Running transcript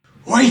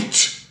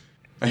Wait!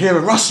 I hear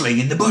a rustling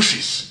in the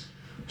bushes.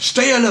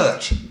 Stay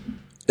alert.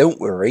 Don't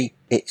worry,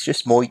 it's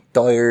just my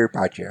dire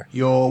badger.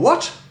 Your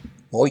what?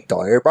 My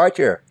dire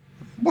badger.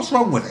 What's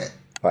wrong with it?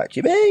 What do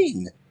you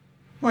mean?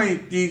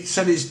 Wait, you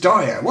said it's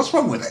dire. What's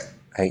wrong with it?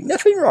 Ain't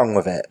nothing wrong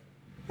with it.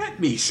 Let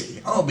me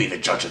see. I'll be the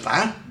judge of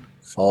that.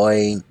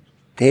 Fine.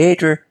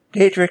 Deirdre,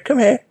 come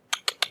here.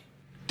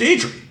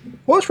 Deirdre?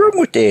 What's wrong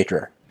with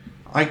Deirdre?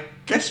 I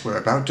guess we're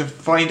about to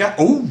find out.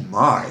 Oh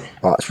my.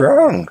 What's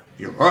wrong?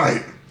 You're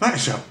right.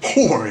 That's a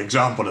poor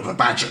example of a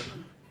badger.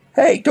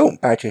 Hey,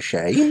 don't badger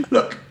shame.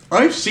 Look,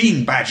 I've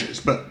seen badgers,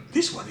 but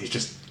this one is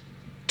just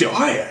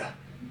dire.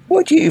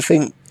 What do you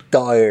think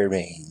dire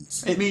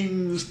means? It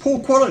means poor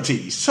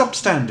quality,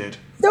 substandard.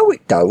 No,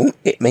 it don't.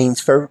 It means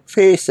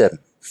fearsome.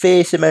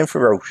 Fearsome and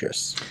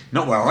ferocious.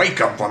 Not where I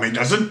come from, it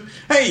doesn't.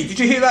 Hey, did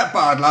you hear that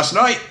bard last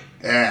night?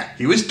 Yeah,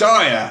 he was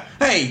dire.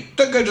 Hey,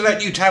 don't go to that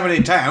new tavern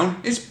in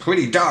town. It's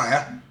pretty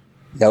dire.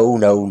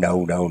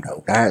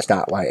 No. That's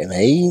not what it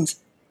means.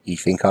 You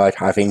think I'd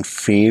have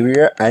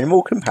inferior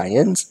animal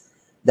companions?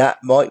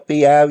 That might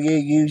be how you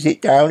use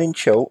it down in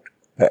Chult,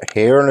 but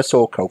here on the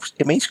Sword Coast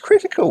it means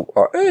critical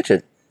or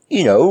urgent.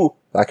 You know,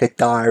 like a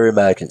dire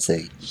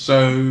emergency.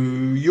 So,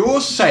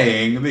 you're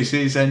saying this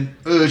is an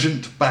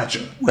urgent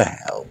badger?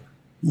 Well,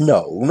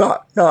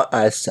 no, not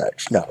as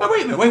such, no. Oh,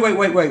 wait a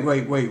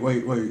minute,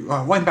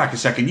 wait. Wind back a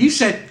second. You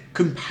said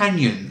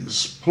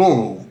companions,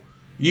 plural.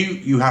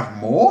 You have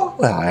more?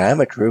 Well, I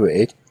am a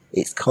druid.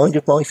 It's kind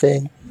of my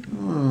thing.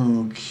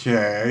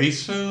 Okay,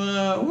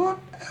 so what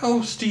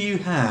else do you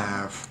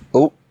have?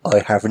 Oh,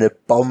 I have an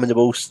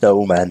abominable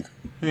snowman.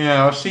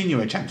 Yeah, I've seen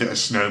you attempt at a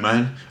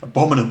snowman.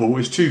 Abominable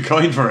is too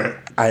kind for it.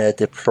 And a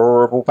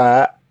deplorable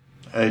bat.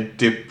 A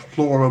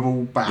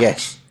deplorable bat?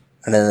 Yes,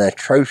 and an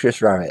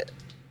atrocious rabbit.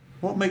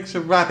 What makes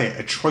a rabbit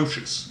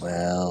atrocious?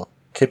 Well,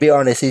 to be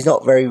honest, he's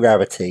not very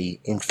rabbity.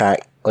 In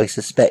fact, I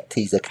suspect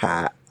he's a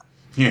cat.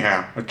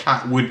 Yeah, a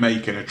cat would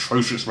make an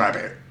atrocious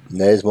rabbit.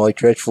 And there's my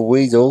dreadful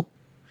weasel.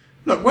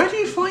 Look, where do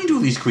you find all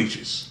these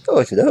creatures? Oh,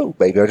 I don't know.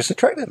 Maybe I'll just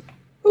attract them.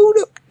 Oh,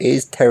 look.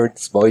 Here's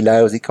Terence, my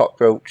lousy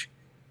cockroach.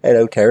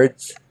 Hello,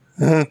 Terence.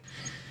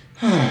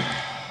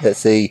 Let's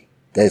see.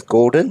 There's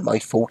Gordon, my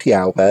faulty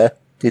owlbear.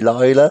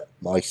 Delilah,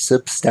 my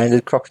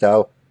substandard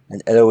crocodile.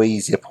 And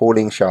Eloise, the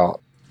appalling shark.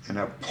 An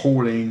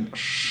appalling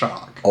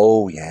shark.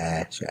 Oh,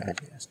 yes.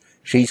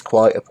 She's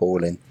quite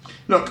appalling.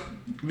 Look,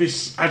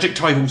 this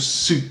adjectival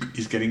soup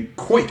is getting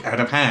quite out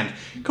of hand.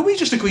 Can we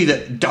just agree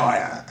that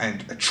dire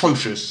and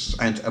atrocious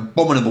and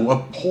abominable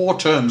are poor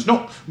terms,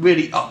 not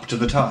really up to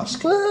the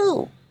task?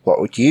 Well, what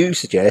would you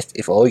suggest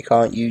if I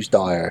can't use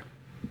dire?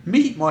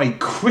 Meet my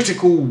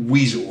critical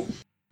weasel.